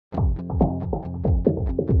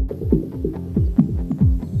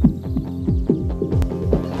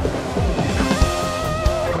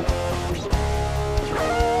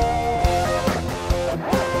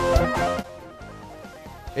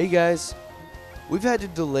Hey guys, we've had to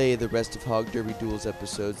delay the rest of Hog Derby Duels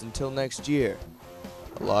episodes until next year.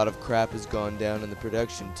 A lot of crap has gone down in the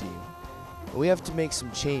production team, and we have to make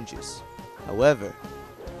some changes. However,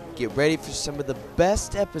 get ready for some of the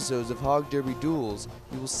best episodes of Hog Derby Duels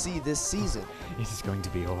you will see this season. It is going to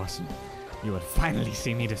be awesome. You will finally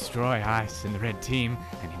see me destroy Ice and the red team,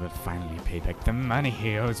 and he will finally pay back the money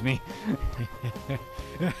he owes me.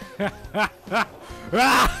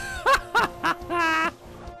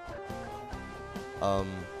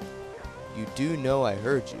 You do know I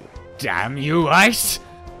heard you. Damn you, Ice!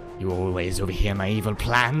 You always overhear my evil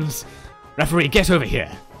plans. Referee, get over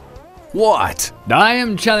here. What? I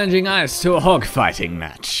am challenging Ice to a hog fighting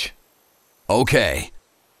match. Okay.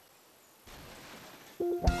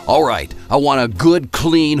 Alright, I want a good,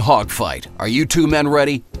 clean hog fight. Are you two men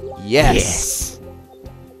ready? Yes.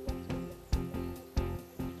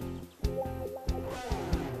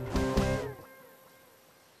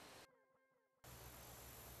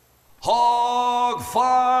 Hog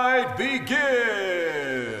fight begin!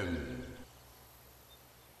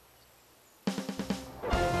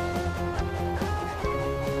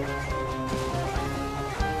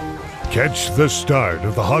 Catch the start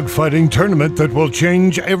of the hog fighting tournament that will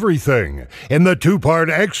change everything in the two-part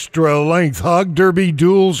extra-length Hog Derby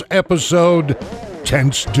Duels episode,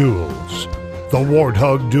 Tense Duels. The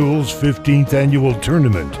Warthog Duels 15th annual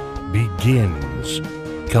tournament begins.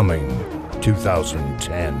 Coming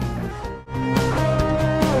 2010.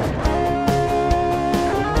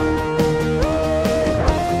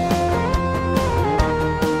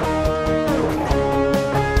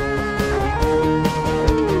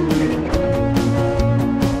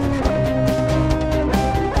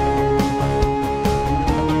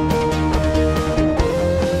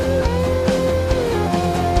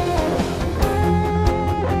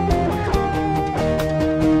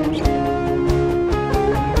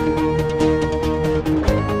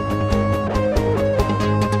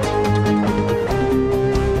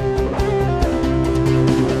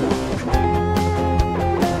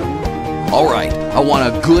 Alright, I want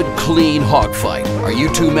a good, clean hog fight. Are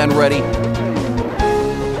you two men ready?